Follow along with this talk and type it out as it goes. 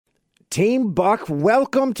Team Buck,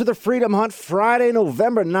 welcome to the Freedom Hunt Friday,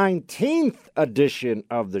 November 19th edition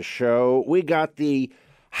of the show. We got the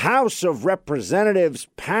House of Representatives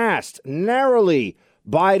passed narrowly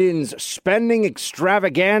Biden's spending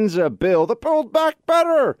extravaganza bill, the Build Back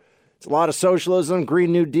Better. It's a lot of socialism,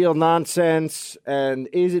 Green New Deal nonsense, and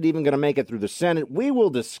is it even going to make it through the Senate? We will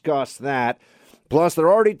discuss that. Plus,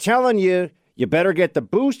 they're already telling you, you better get the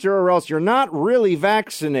booster or else you're not really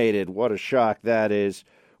vaccinated. What a shock that is.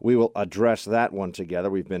 We will address that one together.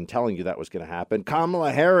 We've been telling you that was going to happen.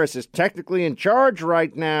 Kamala Harris is technically in charge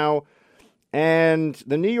right now, and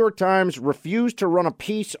the New York Times refused to run a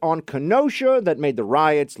piece on Kenosha that made the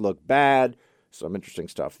riots look bad. Some interesting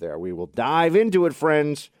stuff there. We will dive into it,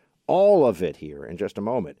 friends, all of it here in just a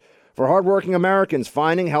moment. For hardworking Americans,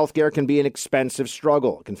 finding health care can be an expensive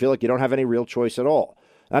struggle. It can feel like you don't have any real choice at all.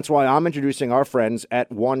 That's why I'm introducing our friends at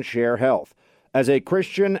OneShare Health. As a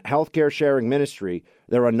Christian healthcare sharing ministry,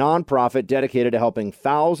 they're a nonprofit dedicated to helping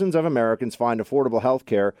thousands of Americans find affordable health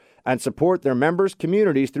care and support their members'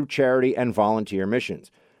 communities through charity and volunteer missions.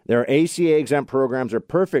 Their ACA-exempt programs are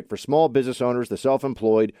perfect for small business owners, the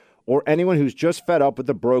self-employed, or anyone who's just fed up with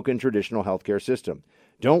the broken traditional healthcare system.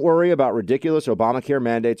 Don't worry about ridiculous Obamacare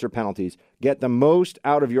mandates or penalties. Get the most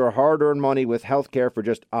out of your hard-earned money with healthcare for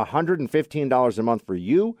just $115 a month for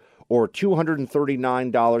you or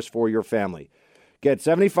 $239 for your family. Get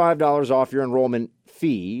 $75 off your enrollment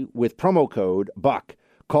fee with promo code BUCK.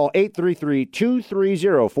 Call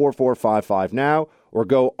 833-230-4455 now or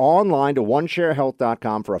go online to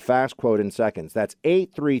onesharehealth.com for a fast quote in seconds. That's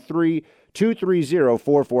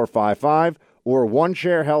 833-230-4455 or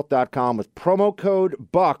onesharehealth.com with promo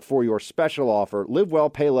code BUCK for your special offer. Live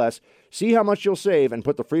well, pay less, see how much you'll save, and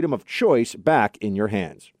put the freedom of choice back in your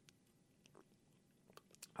hands.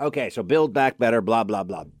 Okay, so Build Back Better, blah, blah,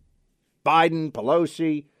 blah. Biden,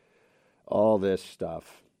 Pelosi, all this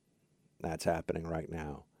stuff that's happening right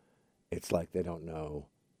now. It's like they don't know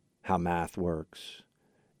how math works.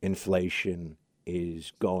 Inflation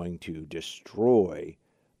is going to destroy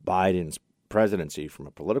Biden's presidency from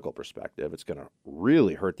a political perspective. It's going to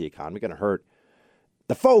really hurt the economy, going to hurt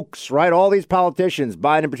the folks, right? All these politicians,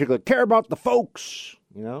 Biden in particular, care about the folks,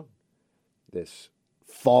 you know? This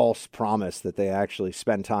false promise that they actually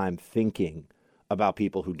spend time thinking about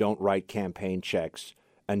people who don't write campaign checks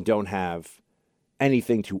and don't have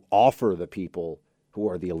anything to offer the people who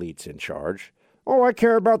are the elites in charge. Oh, I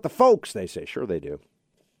care about the folks, they say. Sure they do.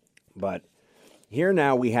 But here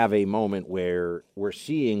now we have a moment where we're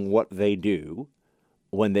seeing what they do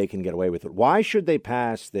when they can get away with it. Why should they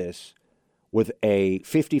pass this with a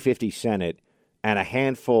 50-50 Senate and a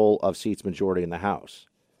handful of seats majority in the House?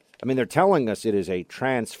 I mean, they're telling us it is a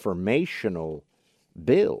transformational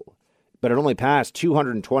bill, but it only passed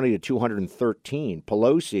 220 to 213.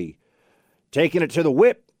 Pelosi taking it to the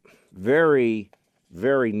whip. Very,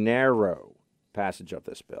 very narrow passage of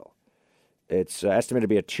this bill. It's estimated to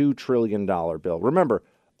be a $2 trillion bill. Remember,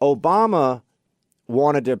 Obama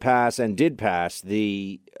wanted to pass and did pass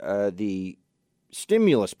the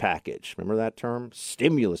stimulus package. Remember that term?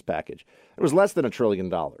 Stimulus package. It was less than $1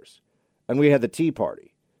 trillion. And we had the Tea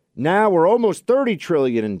Party. Now we're almost $30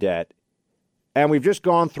 trillion in debt. And we've just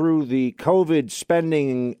gone through the COVID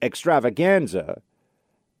spending extravaganza.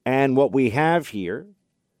 And what we have here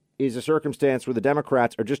is a circumstance where the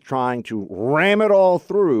Democrats are just trying to ram it all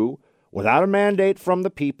through without a mandate from the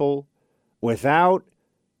people, without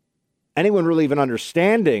anyone really even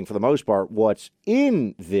understanding, for the most part, what's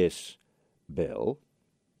in this bill.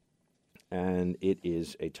 And it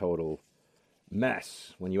is a total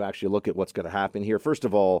mess when you actually look at what's going to happen here. First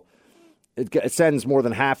of all, it sends more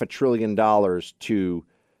than $500 billion to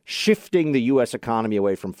shifting the U.S. economy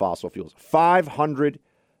away from fossil fuels. $500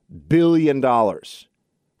 billion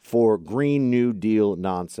for Green New Deal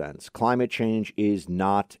nonsense. Climate change is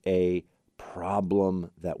not a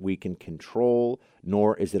problem that we can control,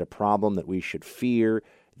 nor is it a problem that we should fear.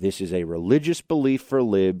 This is a religious belief for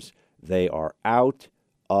libs. They are out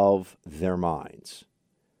of their minds.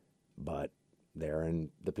 But they're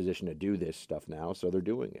in the position to do this stuff now, so they're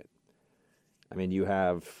doing it. I mean, you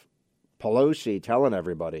have Pelosi telling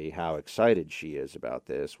everybody how excited she is about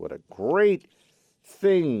this, what a great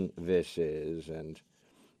thing this is. And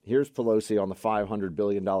here's Pelosi on the $500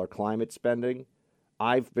 billion climate spending.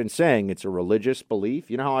 I've been saying it's a religious belief.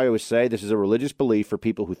 You know how I always say this is a religious belief for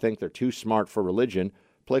people who think they're too smart for religion?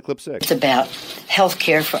 Play clip 6. It's about health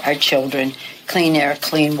care for our children, clean air,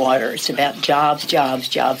 clean water. It's about jobs,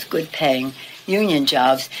 good paying union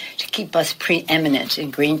jobs to keep us preeminent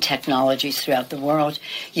in green technologies throughout the world.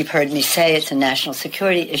 You've heard me say it's a national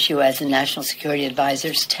security issue, as the national security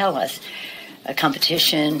advisors tell us. A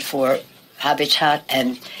competition for habitat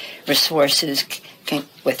and resources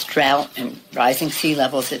with drought and rising sea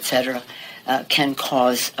levels, etc., can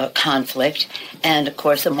cause conflict, and, of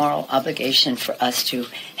course, a moral obligation for us to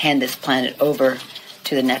hand this planet over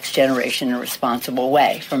to the next generation in a responsible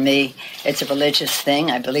way. For me, it's a religious thing.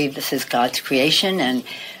 I believe this is God's creation, and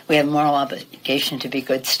we have a moral obligation to be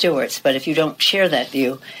good stewards. But if you don't share that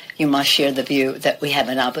view, you must share the view that we have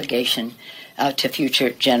an obligation to future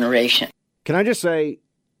generations. Can I just say,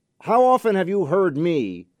 how often have you heard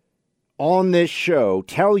me on this show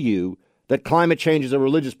tell you that climate change is a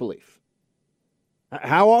religious belief?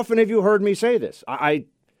 How often have you heard me say this?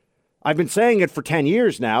 I've been saying it for 10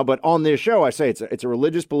 years now, but on this show I say it's a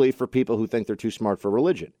religious belief for people who think they're too smart for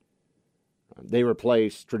religion. They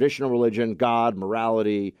replace traditional religion, God,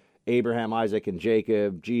 morality, Abraham, Isaac, and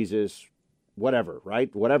Jacob, Jesus, whatever,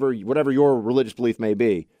 right? Whatever your religious belief may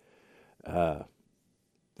be.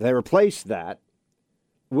 They replace that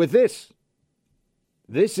with this.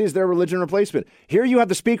 This is their religion replacement. Here you have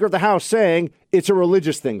the Speaker of the House saying it's a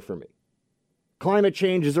religious thing for me. Climate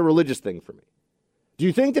change is a religious thing for me. Do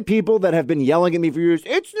you think the people that have been yelling at me for years,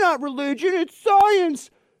 it's not religion, it's science,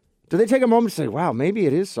 do they take a moment to say, wow, maybe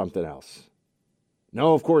it is something else?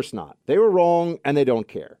 No, of course not. They were wrong and they don't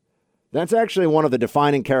care. That's actually one of the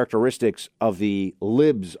defining characteristics of the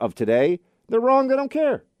libs of today. They're wrong, they don't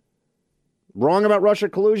care. Wrong about Russia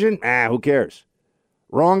collusion? Who cares?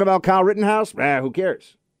 Wrong about Kyle Rittenhouse? Who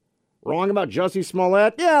cares? Wrong about Jussie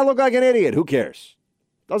Smollett? Yeah, I look like an idiot. Who cares?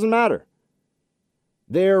 Doesn't matter.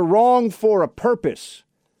 They're wrong for a purpose.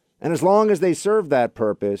 And as long as they serve that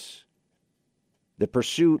purpose, the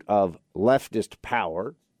pursuit of leftist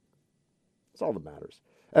power, that's all that matters.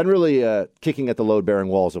 And really kicking at the load-bearing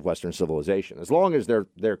walls of Western civilization. As long as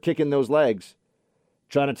they're kicking those legs,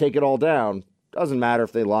 trying to take it all down, doesn't matter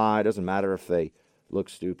if they lie, doesn't matter if they look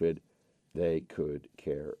stupid. They could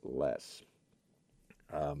care less.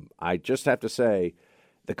 I just have to say,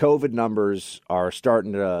 the COVID numbers are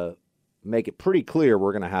starting to make it pretty clear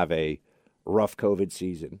we're going to have a rough COVID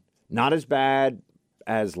season. Not as bad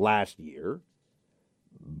as last year,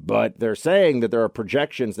 but they're saying that there are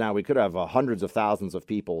projections now we could have hundreds of thousands of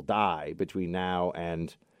people die between now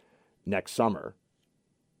and next summer.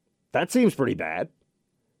 That seems pretty bad,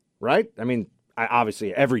 right? I mean,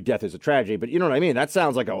 obviously every death is a tragedy, but you know what I mean? That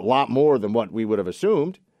sounds like a lot more than what we would have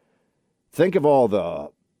assumed. Think of all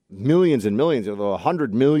the millions and millions, of the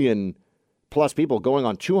 100 million plus people going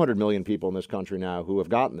on 200 million people in this country now who have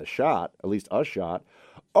gotten the shot, at least a shot.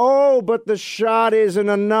 Oh, but the shot isn't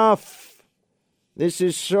enough. This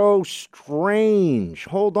is so strange.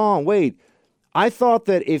 Hold on, wait. I thought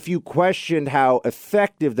that if you questioned how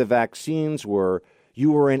effective the vaccines were,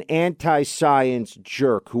 you were an anti-science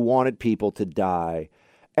jerk who wanted people to die.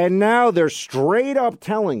 And now they're straight up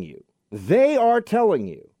telling you, they are telling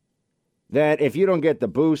you, that if you don't get the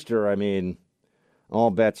booster, I mean,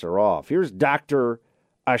 all bets are off. Here's Dr.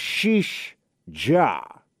 Ashish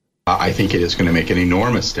Jha. I think it is going to make an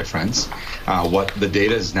enormous difference. What the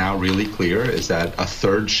data is now really clear is that a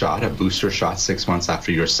third shot, a booster shot 6 months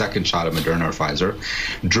after your second shot of Moderna or Pfizer,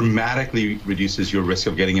 dramatically reduces your risk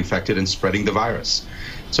of getting infected and spreading the virus.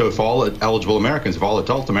 So if all eligible Americans, if all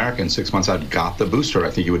adult Americans 6 months out got the booster, I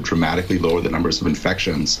think it would dramatically lower the numbers of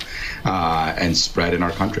infections and spread in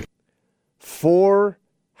our country. For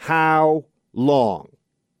how long?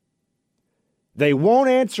 They won't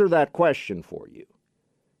answer that question for you.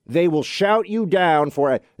 They will shout you down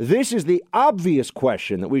for it. This is the obvious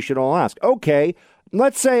question that we should all ask. Okay,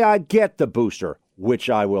 let's say I get the booster, which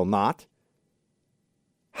I will not.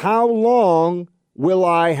 How long will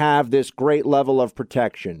I have this great level of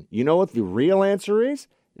protection? You know what the real answer is?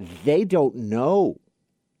 They don't know.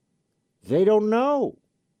 They don't know.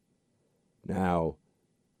 Now,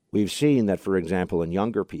 we've seen that, for example, in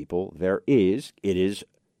younger people, it is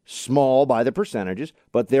small by the percentages,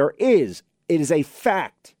 but it is a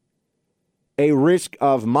fact, a risk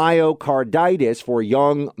of myocarditis for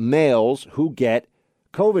young males who get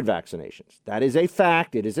COVID vaccinations. That is a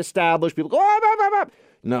fact. It is established. People go,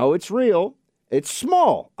 no, it's real. It's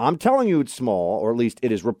small. I'm telling you it's small, or at least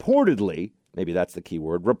it is reportedly, maybe that's the key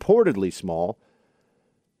word, reportedly small.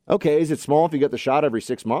 Okay, is it small if you get the shot every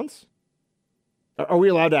 6 months? Are we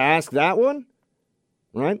allowed to ask that one?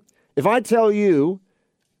 Right? If I tell you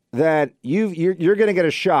that you're going to get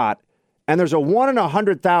a shot and there's a 1 in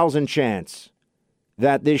 100,000 chance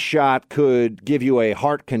that this shot could give you a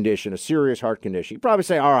heart condition, a serious heart condition, you probably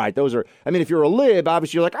say, all right, if you're a lib,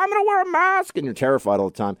 obviously you're like, I'm going to wear a mask, and you're terrified all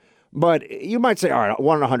the time. But you might say, all right,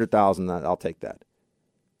 1 in 100,000, I'll take that.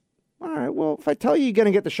 All right, well, if I tell you you're going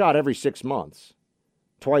to get the shot every 6 months,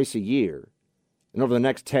 twice a year, and over the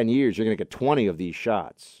next 10 years, you're going to get 20 of these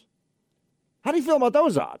shots. How do you feel about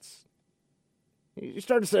those odds? You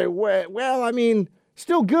start to say, well, I mean,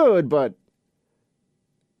 still good, but...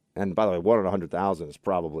 And by the way, 1 in 100,000 is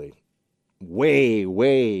probably way,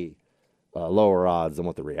 way lower odds than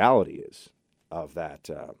what the reality is of that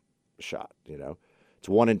shot, you know.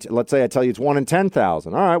 It's let's say I tell you it's 1 in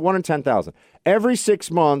 10,000. All right, 1 in 10,000. Every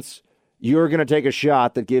 6 months, you're going to take a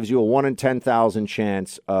shot that gives you a 1 in 10,000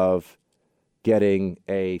 chance of getting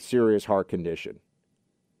a serious heart condition.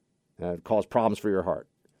 Cause problems for your heart.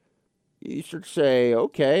 You should say,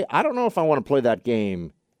 okay, I don't know if I want to play that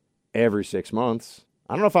game every 6 months.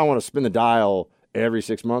 I don't know if I want to spin the dial every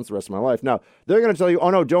 6 months the rest of my life. No, they're going to tell you, oh,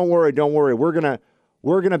 no, don't worry. We're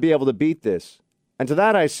going to be able to beat this. And to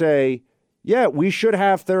that I say, yeah, we should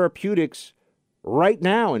have therapeutics right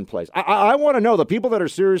now in place. I want to know the people that are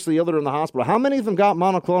seriously ill that are in the hospital, how many of them got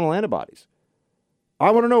monoclonal antibodies? I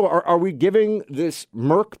want to know, are we giving this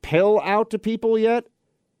Merck pill out to people yet?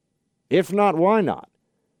 If not, why not?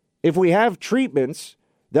 If we have treatments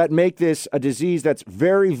that make this a disease that's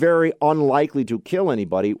very, very unlikely to kill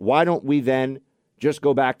anybody, why don't we then just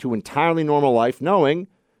go back to entirely normal life knowing,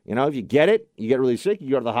 you know, if you get it, you get really sick, you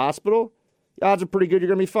go to the hospital, the odds are pretty good you're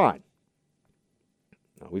going to be fine.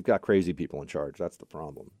 No, we've got crazy people in charge. That's the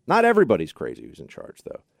problem. Not everybody's crazy who's in charge,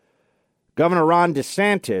 though. Governor Ron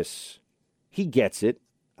DeSantis, he gets it,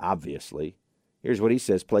 obviously. Here's what he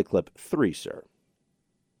says. Play clip 3, sir.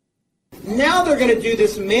 Now they're going to do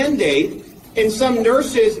this mandate, and some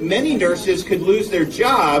nurses, many nurses, could lose their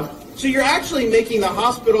job. So you're actually making the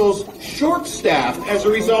hospitals short-staffed as a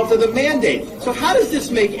result of the mandate. So how does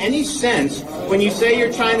this make any sense when you say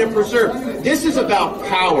you're trying to preserve? This is about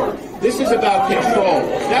power. This is about control.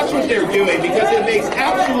 That's what they're doing, because it makes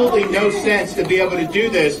absolutely no sense to be able to do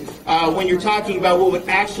this when you're talking about what would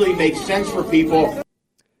actually make sense for people.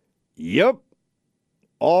 Yep.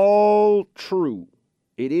 All true.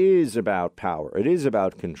 It is about power. It is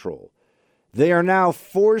about control. They are now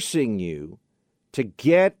forcing you to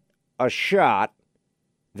get a shot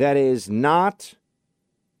that is not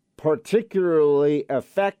particularly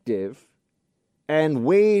effective and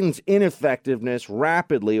wanes ineffectiveness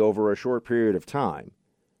rapidly over a short period of time.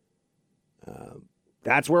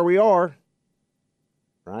 That's where we are,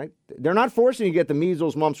 right? They're not forcing you to get the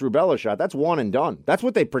measles, mumps, rubella shot. That's one and done. That's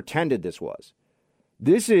what they pretended this was.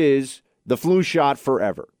 This is the flu shot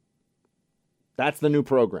forever. That's the new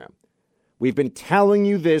program. We've been telling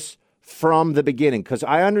you this from the beginning because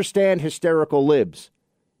I understand hysterical libs.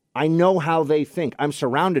 I know how they think. I'm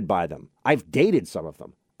surrounded by them. I've dated some of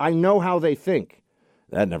them. I know how they think.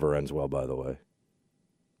 That never ends well, by the way.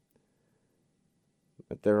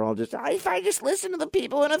 But they're all just, if I just listen to the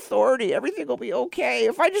people in authority, everything will be okay.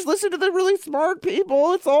 If I just listen to the really smart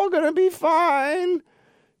people, it's all going to be fine.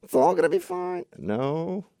 It's all going to be fine.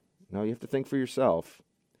 No, you have to think for yourself.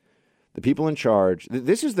 The people in charge,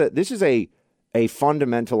 this is a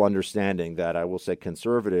fundamental understanding that I will say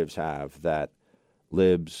conservatives have that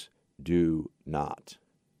libs do not.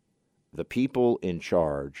 The people in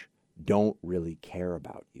charge don't really care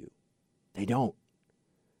about you. They don't.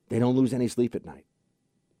 They don't lose any sleep at night.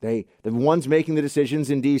 The ones making the decisions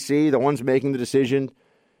in D.C., the ones making the decision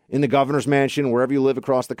in the governor's mansion, wherever you live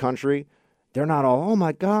across the country, they're not all, oh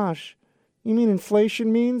my gosh, you mean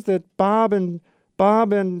inflation means that Bob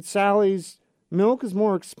and Sally's milk is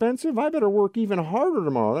more expensive? I better work even harder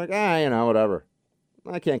tomorrow. Like, whatever.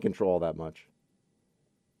 I can't control that much.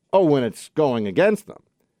 Oh, when it's going against them.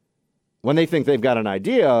 When they think they've got an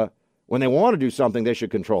idea, when they want to do something, they should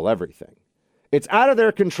control everything. It's out of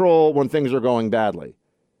their control when things are going badly.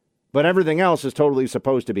 But everything else is totally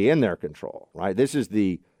supposed to be in their control, right? This is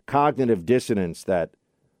the cognitive dissonance that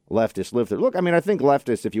leftists live through. Look, I think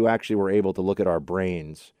leftists, if you actually were able to look at our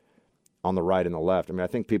brains on the right and the left, I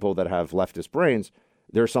think people that have leftist brains,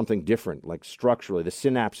 there's something different, like structurally. The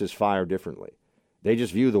synapses fire differently. They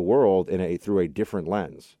just view the world through a different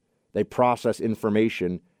lens. They process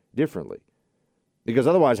information differently. Because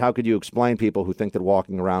otherwise, how could you explain people who think that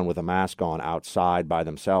walking around with a mask on outside by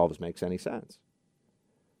themselves makes any sense?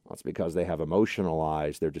 Well, it's because they have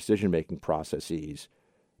emotionalized their decision-making processes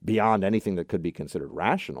beyond anything that could be considered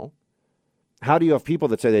rational. How do you have people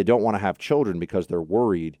that say they don't want to have children because they're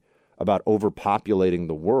worried about overpopulating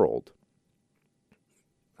the world?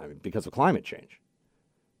 Because of climate change.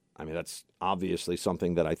 That's obviously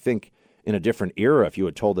something that I think in a different era, if you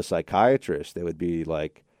had told a psychiatrist, they would be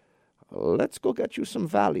like, let's go get you some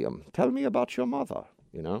Valium. Tell me about your mother,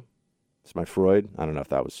 It's my Freud. I don't know if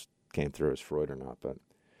that came through as Freud or not, but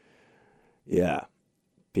yeah,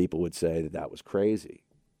 people would say that was crazy.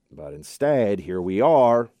 But instead, here we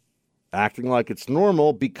are, acting like it's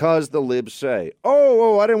normal because the libs say,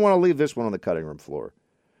 oh, I didn't want to leave this one on the cutting room floor.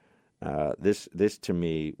 This to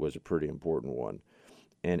me was a pretty important one.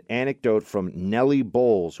 An anecdote from Nellie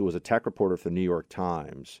Bowles, who was a tech reporter for the New York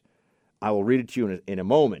Times. I will read it to you in a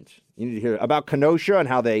moment. You need to hear about Kenosha and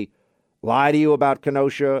how they lie to you about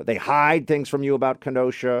Kenosha. They hide things from you about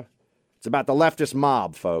Kenosha. It's about the leftist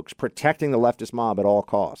mob, folks, protecting the leftist mob at all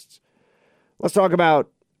costs. Let's talk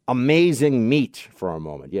about amazing meat for a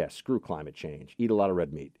moment. Yeah, screw climate change. Eat a lot of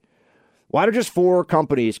red meat. Why do just 4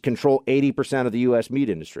 companies control 80% of the U.S.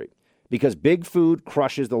 meat industry? Because big food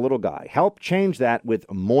crushes the little guy. Help change that with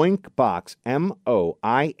Moink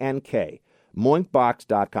M-O-I-N-K.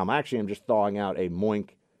 Moinkbox.com. Actually, I'm just thawing out a Moink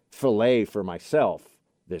filet for myself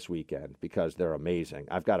this weekend because they're amazing.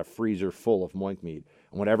 I've got a freezer full of Moink meat.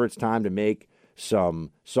 And whenever it's time to make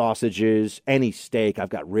some sausages, any steak, I've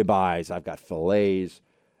got ribeyes, I've got fillets.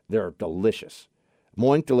 They're delicious.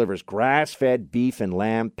 Moink delivers grass-fed beef and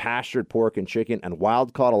lamb, pastured pork and chicken, and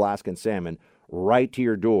wild-caught Alaskan salmon right to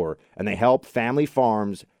your door. And they help family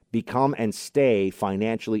farms become and stay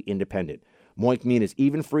financially independent. Moink meat is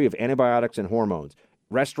even free of antibiotics and hormones.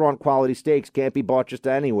 Restaurant-quality steaks can't be bought just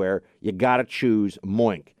anywhere. You got to choose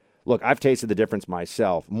Moink. Look, I've tasted the difference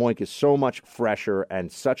myself. Moink is so much fresher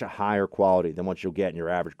and such a higher quality than what you'll get in your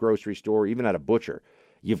average grocery store, even at a butcher.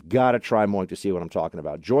 You've got to try Moink to see what I'm talking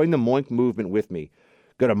about. Join the Moink movement with me.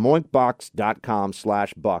 Go to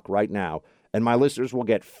moinkbox.com/buck right now, and my listeners will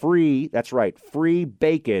get free, that's right, free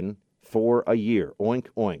bacon for a year. Oink,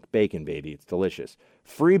 oink. Bacon, baby. It's delicious.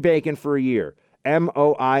 Free bacon for a year.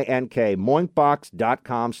 M-O-I-N-K.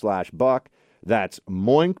 Moinkbox.com/buck. That's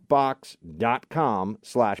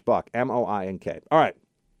moinkbox.com/buck. M-O-I-N-K. All right.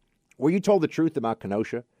 Were you told the truth about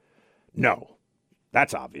Kenosha? No.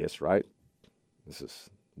 That's obvious, right? This is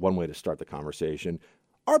one way to start the conversation.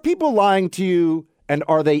 Are people lying to you, and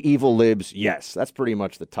are they evil libs? Yes. That's pretty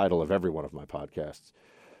much the title of every one of my podcasts.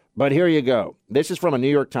 But here you go. This is from a New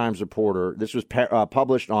York Times reporter. This was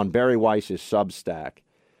published on Barry Weiss's Substack.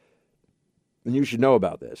 And you should know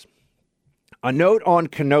about this. A note on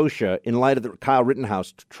Kenosha in light of the Kyle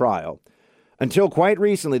Rittenhouse trial. Until quite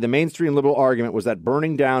recently, the mainstream liberal argument was that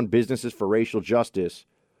burning down businesses for racial justice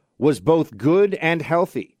was both good and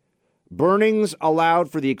healthy. Burnings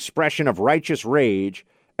allowed for the expression of righteous rage,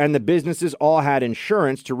 and the businesses all had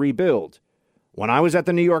insurance to rebuild. When I was at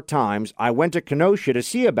the New York Times, I went to Kenosha to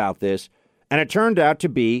see about this, and it turned out to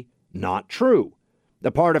be not true.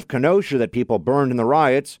 The part of Kenosha that people burned in the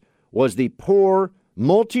riots was the poor,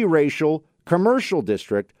 multiracial, commercial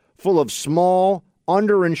district full of small,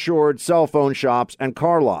 underinsured cell phone shops and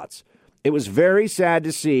car lots. It was very sad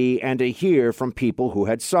to see and to hear from people who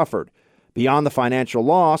had suffered. Beyond the financial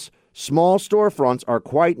loss, small storefronts are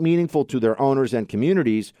quite meaningful to their owners and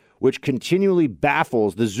communities, which continually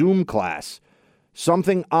baffles the Zoom class.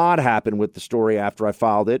 Something odd happened with the story after I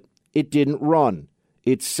filed it. It didn't run.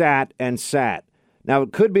 It sat and sat. Now,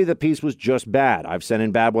 it could be the piece was just bad. I've sent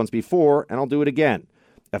in bad ones before, and I'll do it again.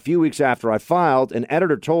 A few weeks after I filed, an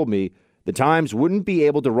editor told me the Times wouldn't be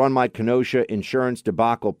able to run my Kenosha insurance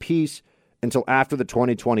debacle piece until after the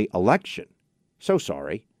 2020 election. So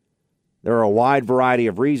sorry. There are a wide variety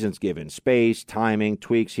of reasons given, space, timing,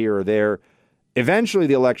 tweaks here or there. Eventually,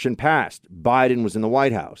 the election passed. Biden was in the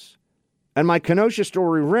White House. And my Kenosha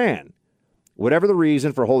story ran. Whatever the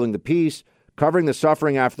reason for holding the piece, covering the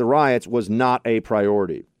suffering after the riots was not a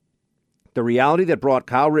priority. The reality that brought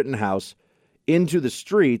Kyle Rittenhouse into the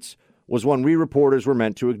streets was one we reporters were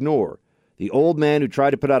meant to ignore. The old man who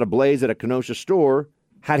tried to put out a blaze at a Kenosha store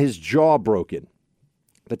had his jaw broken.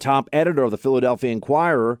 The top editor of the Philadelphia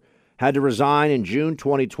Inquirer had to resign in June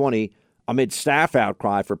 2020 amid staff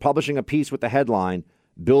outcry for publishing a piece with the headline,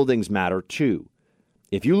 Buildings Matter Too.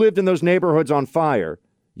 If you lived in those neighborhoods on fire,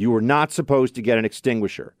 you were not supposed to get an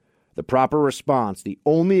extinguisher. The proper response, the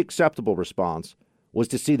only acceptable response, was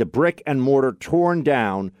to see the brick and mortar torn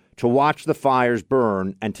down, to watch the fires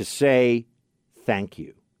burn, and to say thank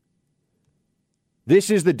you. This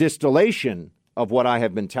is the distillation of what I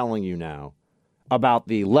have been telling you now about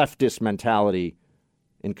the leftist mentality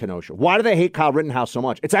in Kenosha. Why do they hate Kyle Rittenhouse so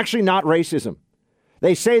much? It's actually not racism.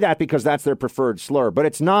 They say that because that's their preferred slur, but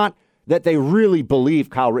it's not that they really believe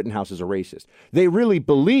Kyle Rittenhouse is a racist. They really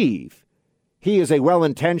believe he is a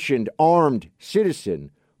well-intentioned, armed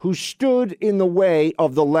citizen who stood in the way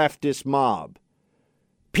of the leftist mob.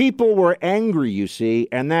 People were angry, you see,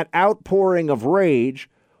 and that outpouring of rage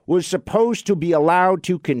was supposed to be allowed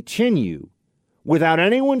to continue without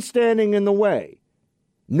anyone standing in the way.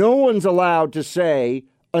 No one's allowed to say,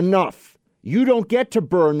 enough. You don't get to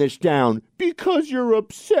burn this down because you're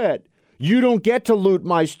upset. You don't get to loot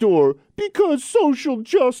my store because social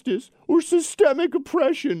justice or systemic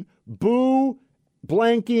oppression. Boo,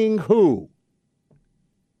 blanking who?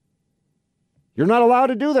 You're not allowed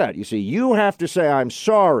to do that. You see, you have to say, I'm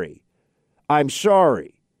sorry. I'm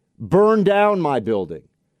sorry. Burn down my building.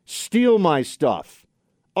 Steal my stuff.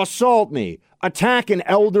 Assault me. Attack an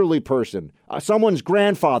elderly person. Someone's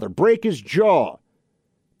grandfather. Break his jaw.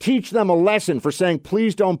 Teach them a lesson for saying,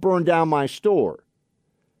 please don't burn down my store.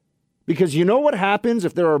 Because you know what happens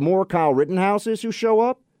if there are more Kyle Rittenhouses who show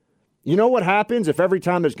up? You know what happens if every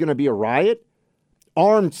time there's going to be a riot,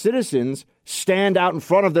 armed citizens stand out in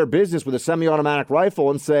front of their business with a semi-automatic rifle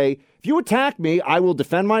and say, if you attack me, I will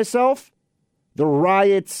defend myself? The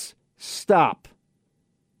riots stop.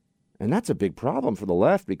 And that's a big problem for the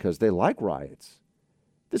left because they like riots.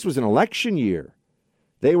 This was an election year.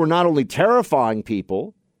 They were not only terrifying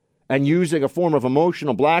people and using a form of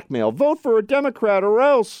emotional blackmail, vote for a Democrat or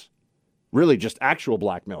else. Really just actual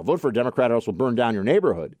blackmail. Vote for a Democrat or else we'll burn down your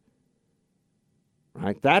neighborhood.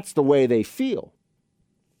 Right? That's the way they feel.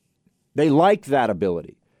 They like that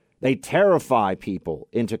ability. They terrify people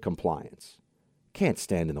into compliance. Can't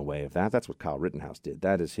stand in the way of that. That's what Kyle Rittenhouse did.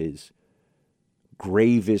 That is his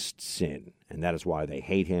gravest sin. And that is why they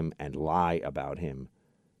hate him and lie about him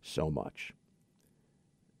so much.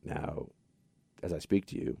 Now, as I speak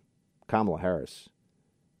to you, Kamala Harris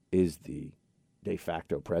is the de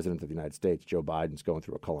facto president of the United States. Joe Biden's going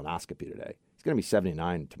through a colonoscopy today. He's going to be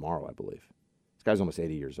 79 tomorrow, I believe. This guy's almost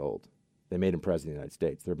 80 years old. They made him president of the United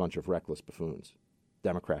States. They're a bunch of reckless buffoons.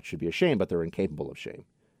 Democrats should be ashamed, but they're incapable of shame.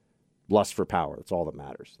 Lust for power, that's all that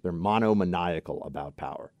matters. They're monomaniacal about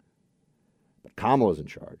power. But Kamala's in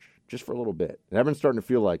charge, just for a little bit. And everyone's starting to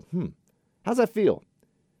feel like, how's that feel?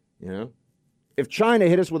 You know? If China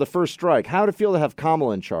hit us with a first strike, how'd it feel to have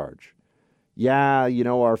Kamala in charge? Yeah, you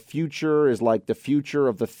know, our future is like the future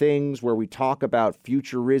of the things where we talk about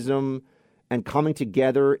futurism and coming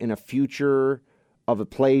together in a future of a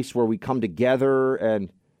place where we come together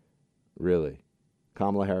and really,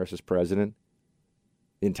 Kamala Harris is president,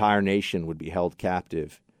 the entire nation would be held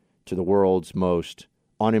captive to the world's most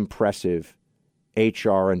unimpressive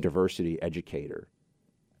HR and diversity educator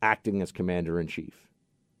acting as commander-in-chief.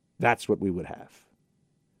 That's what we would have.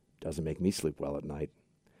 Doesn't make me sleep well at night.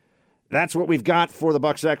 That's what we've got for the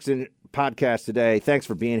Buck Sexton podcast today. Thanks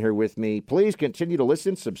for being here with me. Please continue to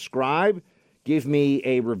listen, subscribe, give me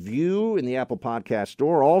a review in the Apple Podcast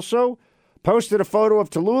Store. Also, posted a photo of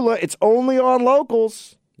Tallulah. It's only on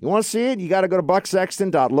Locals. You want to see it? You got to go to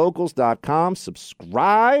bucksexton.locals.com.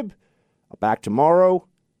 Subscribe. I'll back tomorrow.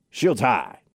 Shields high.